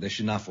nostru,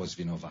 deși n-a fost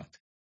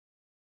vinovat.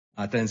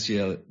 Atenție,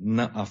 El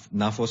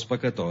n-a fost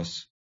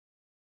păcătos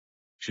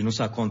și nu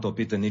s-a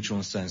contopit în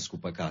niciun sens cu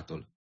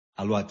păcatul.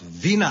 A luat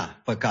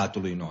vina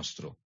păcatului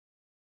nostru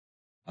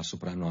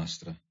asupra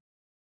noastră,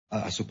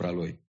 asupra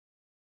Lui.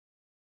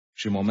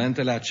 Și în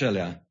momentele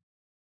acelea,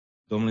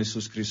 Domnul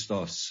Iisus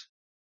Hristos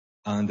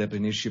a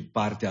îndeplinit și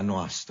partea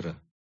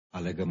noastră a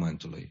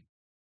legământului.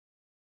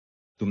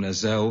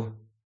 Dumnezeu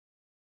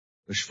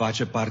își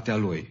face partea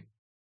Lui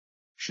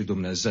și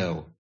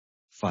Dumnezeu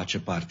face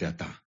partea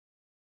ta.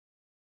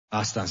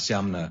 Asta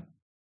înseamnă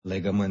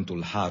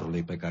legământul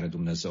harului pe care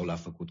Dumnezeu l-a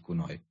făcut cu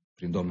noi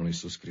prin Domnul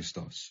Iisus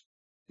Hristos.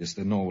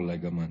 Este noul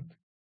legământ.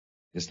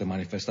 Este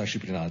manifestat și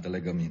prin alte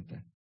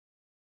legăminte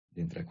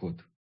din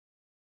trecut.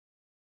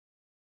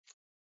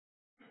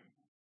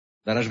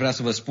 Dar aș vrea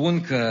să vă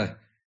spun că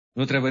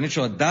nu trebuie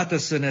niciodată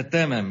să ne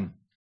temem,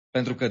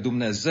 pentru că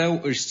Dumnezeu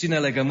își ține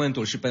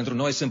legământul și pentru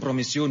noi sunt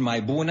promisiuni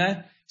mai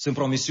bune, sunt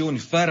promisiuni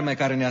ferme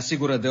care ne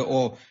asigură de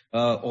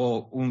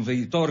un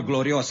viitor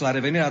glorios. La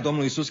revenirea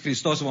Domnului Iisus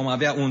Hristos vom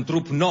avea un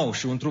trup nou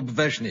și un trup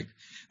veșnic.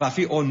 Va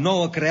fi o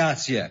nouă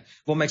creație.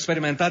 Vom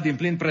experimenta din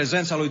plin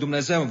prezența lui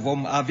Dumnezeu.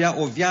 Vom avea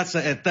o viață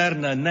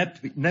eternă,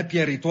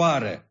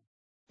 nepieritoare,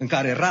 în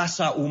care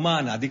rasa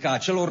umană, adică a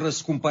celor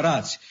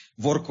răscumpărați,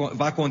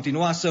 va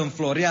continua să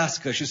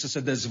înflorească și să se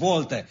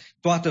dezvolte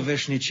toată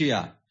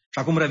veșnicia. Și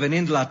acum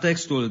revenind la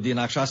textul din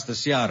această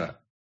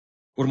seară,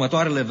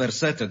 următoarele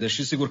versete,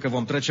 deși sigur că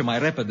vom trece mai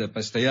repede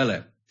peste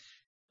ele,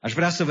 aș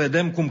vrea să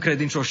vedem cum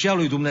credincioșia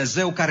lui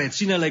Dumnezeu care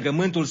ține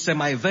legământul se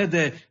mai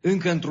vede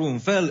încă într-un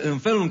fel, în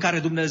felul în care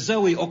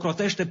Dumnezeu îi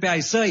ocrotește pe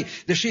ai săi,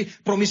 deși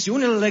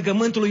promisiunile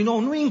legământului nou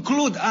nu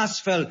includ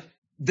astfel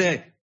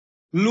de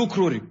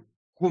lucruri,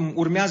 cum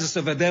urmează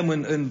să vedem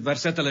în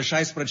versetele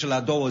 16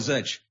 la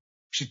 20.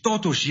 Și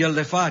totuși El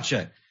le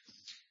face.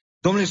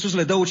 Domnul Iisus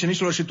le dă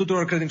ucenicilor și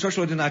tuturor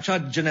credincioșilor din acea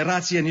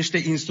generație niște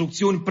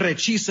instrucțiuni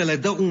precise, le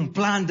dă un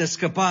plan de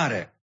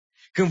scăpare.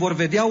 Când vor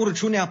vedea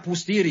urâciunea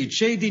pustiirii,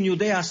 cei din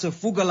Iudeea să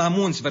fugă la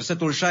munți,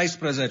 versetul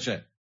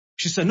 16,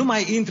 și să nu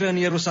mai intre în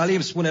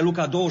Ierusalim, spune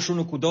Luca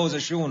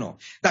 21:21.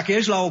 Dacă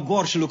ești la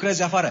ogor și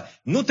lucrezi afară,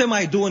 nu te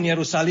mai du în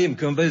Ierusalim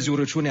când vezi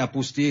urâciunea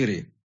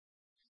pustiirii.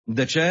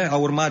 De ce?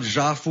 Au urmat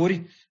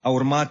jafuri, au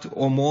urmat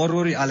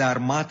omoruri ale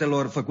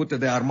armatelor făcute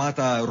de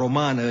armata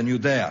romană în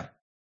Iudeea.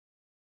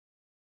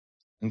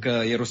 Încă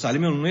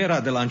Ierusalimul nu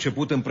era de la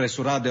început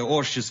împresurat de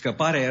oși și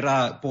scăparea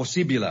era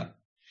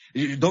posibilă.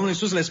 Domnul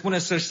Iisus le spune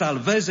să-și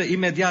salveze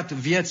imediat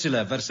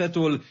viețile,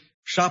 versetul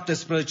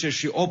 17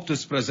 și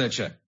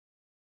 18.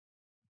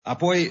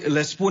 Apoi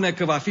le spune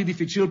că va fi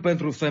dificil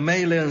pentru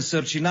femeile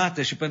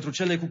însărcinate și pentru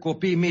cele cu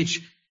copii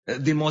mici,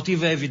 din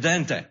motive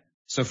evidente,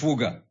 să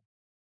fugă.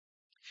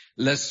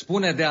 Le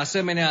spune de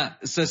asemenea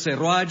să se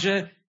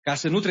roage ca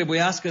să nu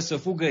trebuiască să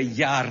fugă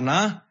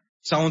iarna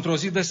sau într-o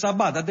zi de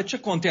sabat. Dar de ce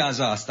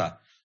contează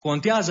asta?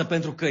 Contează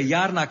pentru că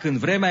iarna, când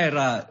vremea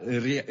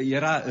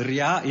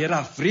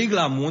era frig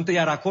la munte,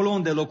 iar acolo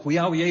unde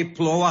locuiau ei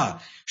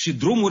ploua și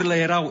drumurile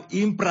erau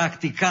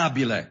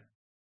impracticabile.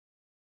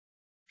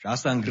 Și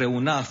asta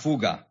îngreuna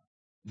fuga.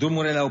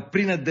 Drumurile erau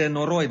pline de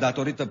noroi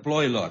datorită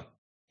ploilor.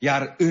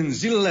 Iar în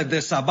zilele de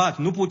sabat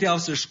nu puteau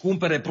să-și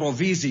cumpere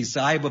provizii să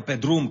aibă pe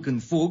drum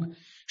când fug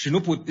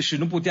și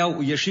nu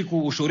puteau ieși cu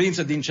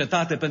ușurință din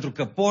cetate pentru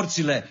că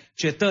porțile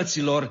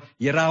cetăților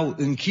erau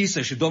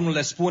închise și Domnul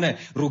le spune: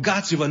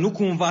 rugați-vă, nu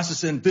cumva să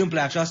se întâmple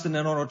această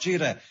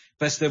nenorocire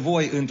peste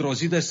voi într-o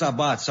zi de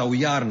sabat sau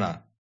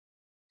iarna.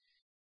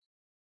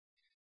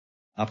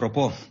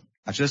 Apropo,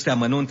 aceste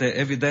amănunte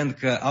evident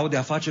că au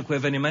de-a face cu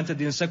evenimente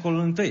din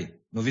secolul I,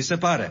 nu vi se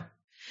pare?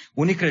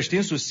 Unii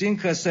creștini susțin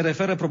că se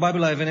referă probabil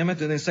la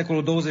evenimente din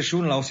secolul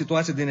 21, la o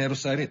situație din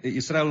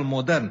Israelul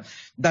modern.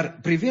 Dar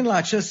privind la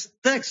acest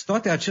text,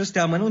 toate aceste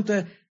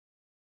amănunte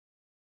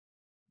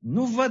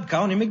nu văd că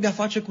au nimic de a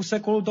face cu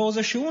secolul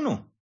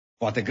 21.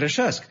 Poate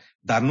greșesc,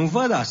 dar nu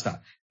văd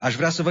asta. Aș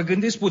vrea să vă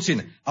gândiți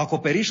puțin.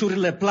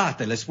 Acoperișurile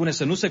plate, le spune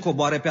să nu se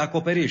coboare pe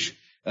acoperiș.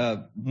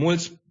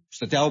 Mulți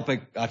stăteau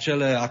pe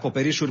acele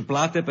acoperișuri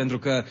plate pentru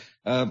că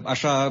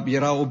așa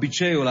era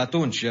obiceiul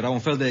atunci, era un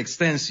fel de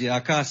extensie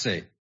a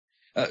casei.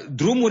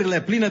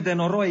 Drumurile pline de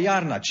noroi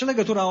iarna, ce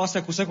legătură au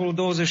astea cu secolul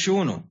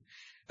 21?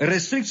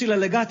 Restricțiile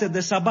legate de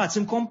sabat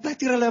sunt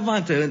complet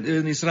irelevante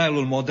în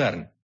Israelul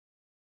modern.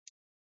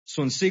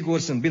 Sunt sigur,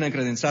 sunt bine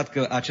încredințat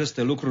că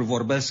aceste lucruri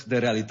vorbesc de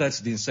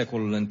realități din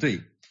secolul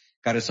I,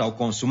 care s-au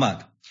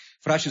consumat.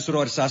 Frați și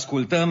surori, să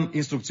ascultăm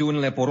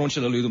instrucțiunile,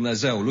 poruncile lui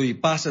Dumnezeu. Lui îi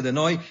pasă de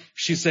noi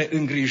și se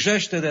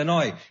îngrijește de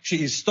noi.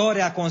 Și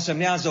istoria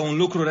consemnează un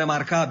lucru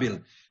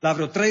remarcabil. La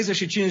vreo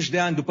 35 de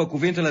ani după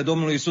cuvintele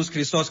Domnului Iisus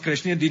Hristos,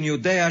 creștinii din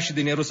Iudeea și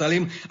din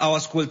Ierusalim au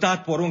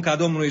ascultat porunca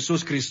Domnului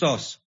Iisus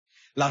Hristos.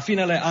 La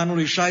finele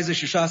anului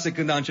 66,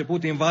 când a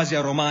început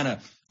invazia romană,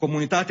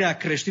 comunitatea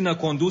creștină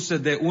condusă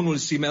de unul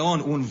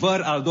Simeon, un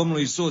văr al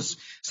Domnului Iisus,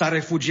 s-a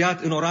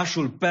refugiat în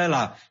orașul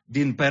Pela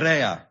din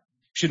Perea.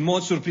 Și în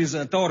mod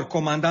surprinzător,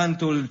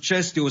 comandantul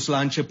Cestius, la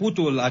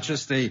începutul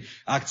acestei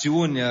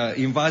acțiuni,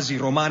 invazii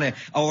romane,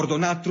 a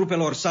ordonat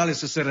trupelor sale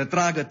să se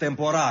retragă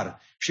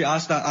temporar și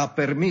asta a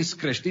permis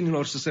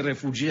creștinilor să se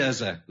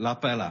refugieze la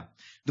Pela.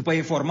 După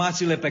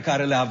informațiile pe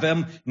care le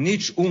avem,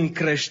 nici un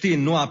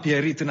creștin nu a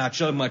pierit în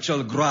acel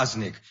măcel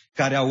groaznic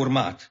care a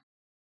urmat.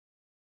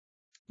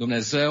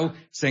 Dumnezeu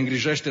se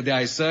îngrijește de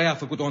ai săi, a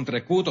făcut-o în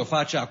trecut, o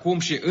face acum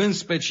și în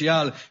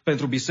special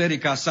pentru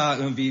biserica sa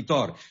în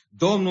viitor.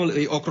 Domnul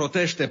îi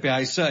ocrotește pe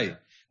ai săi.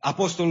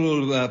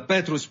 Apostolul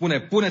Petru spune,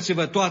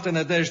 puneți-vă toată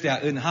nădejdea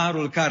în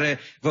harul care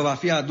vă va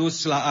fi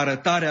adus la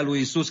arătarea lui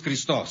Iisus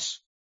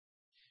Hristos.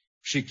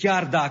 Și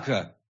chiar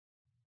dacă,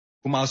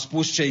 cum au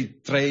spus cei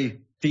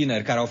 3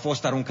 tineri care au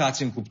fost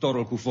aruncați în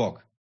cuptorul cu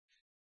foc,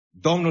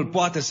 Domnul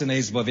poate să ne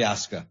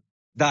izbăvească,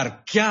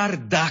 dar chiar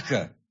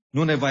dacă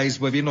nu ne va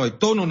izbăvi noi,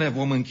 tot nu ne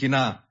vom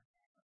închina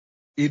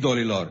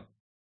idolilor.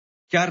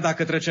 Chiar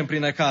dacă trecem prin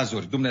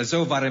necazuri,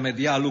 Dumnezeu va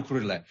remedia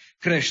lucrurile.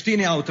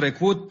 Creștinii au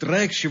trecut,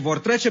 trec și vor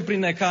trece prin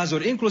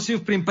necazuri, inclusiv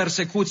prin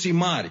persecuții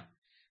mari.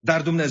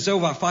 Dar Dumnezeu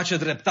va face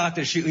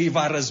dreptate și îi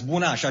va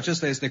răzbuna. Și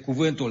acesta este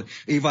cuvântul,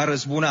 îi va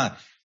răzbuna.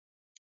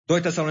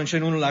 2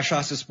 Tesaloniceni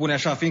 1:6 spune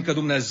așa, fiindcă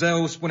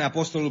Dumnezeu, spune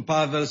Apostolul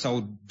Pavel,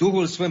 sau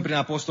Duhul Sfânt prin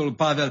Apostolul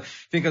Pavel,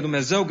 fiindcă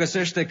Dumnezeu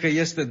găsește că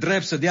este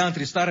drept să dea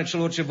întristare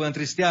celor ce vă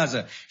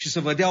întristează și să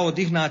vă dea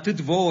odihnă atât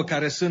vouă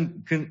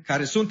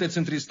care sunteți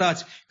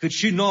întristați, cât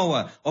și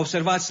nouă.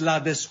 Observați, la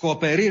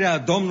descoperirea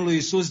Domnului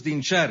Iisus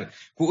din cer,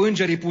 cu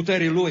îngerii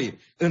puterii Lui,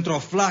 într-o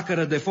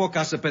flacără de foc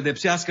ca să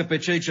pedepsească pe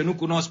cei ce nu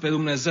cunosc pe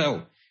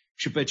Dumnezeu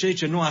și pe cei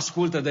ce nu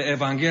ascultă de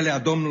Evanghelia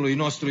Domnului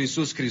nostru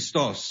Iisus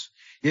Hristos.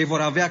 Ei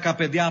vor avea ca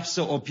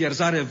pedeapsă o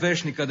pierzare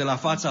veșnică de la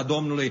fața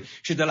Domnului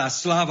și de la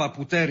slava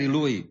puterii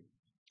Lui,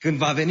 când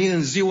va veni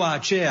în ziua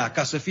aceea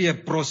ca să fie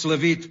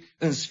proslăvit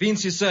în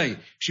sfinții săi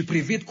și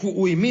privit cu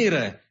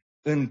uimire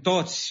în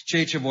toți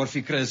cei ce vor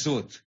fi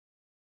crezut.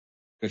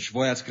 Căci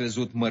voi ați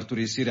crezut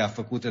mărturisirea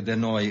făcută de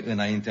noi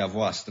înaintea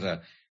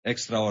voastră.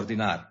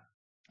 Extraordinar!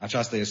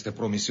 Aceasta este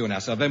promisiunea,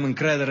 să avem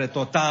încredere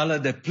totală,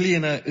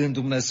 deplină în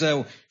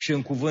Dumnezeu și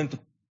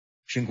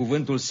în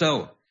cuvântul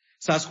Său.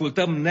 Să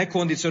ascultăm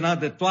necondiționat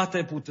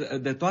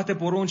de toate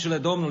poruncile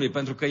Domnului,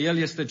 pentru că El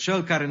este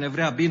Cel care ne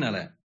vrea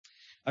binele.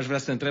 Aș vrea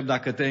să te întreb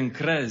dacă te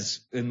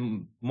încrezi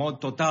în mod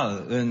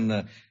total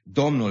în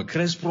Domnul,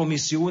 crezi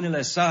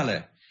promisiunile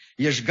sale,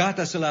 ești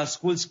gata să le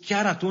asculți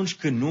chiar atunci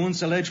când nu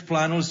înțelegi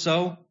planul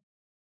Său?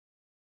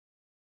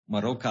 Mă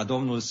rog ca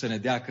Domnul să ne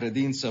dea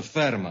credință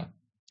fermă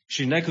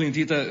și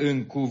neclintită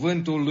în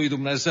cuvântul lui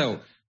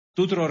Dumnezeu,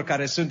 tuturor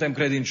care suntem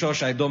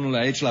credincioși ai Domnului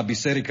aici la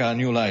Biserica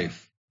New Life.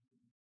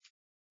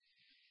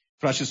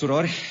 Frați și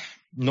surori,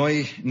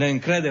 noi ne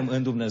încredem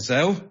în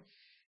Dumnezeu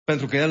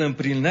pentru că El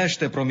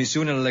împlinește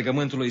promisiunile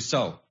legământului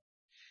Său.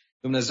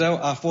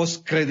 Dumnezeu a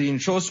fost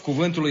credincios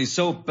cuvântului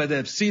Său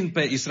pedepsind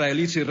pe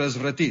israeliții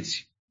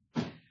răzvrătiți.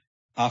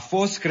 A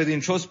fost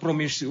credincios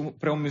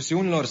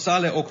promisiunilor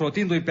sale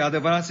ocrotindu-i pe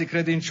adevărații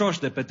credincioși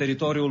de pe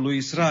teritoriul lui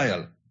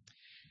Israel.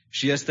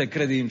 Și este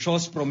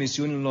credincios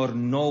promisiunilor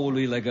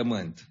noului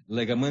legământ,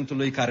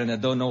 legământului care ne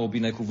dă nouă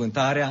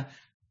binecuvântarea,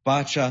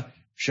 pacea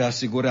și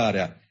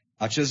asigurarea.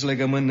 Acest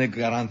legământ ne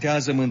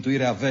garantează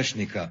mântuirea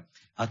veșnică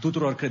a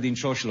tuturor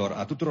credincioșilor,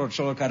 a tuturor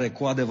celor care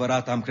cu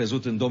adevărat am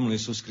crezut în Domnul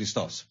Iisus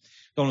Hristos.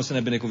 Domnul să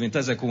ne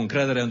binecuvinteze cu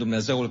încredere în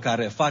Dumnezeul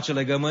care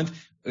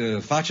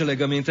face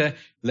legăminte,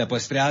 le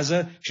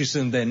păstrează și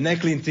sunt de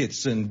neclintit,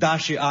 sunt da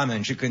și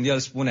amen. Și când El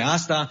spune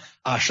asta,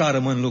 așa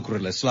rămân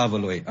lucrurile. Slavă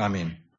Lui. Amin.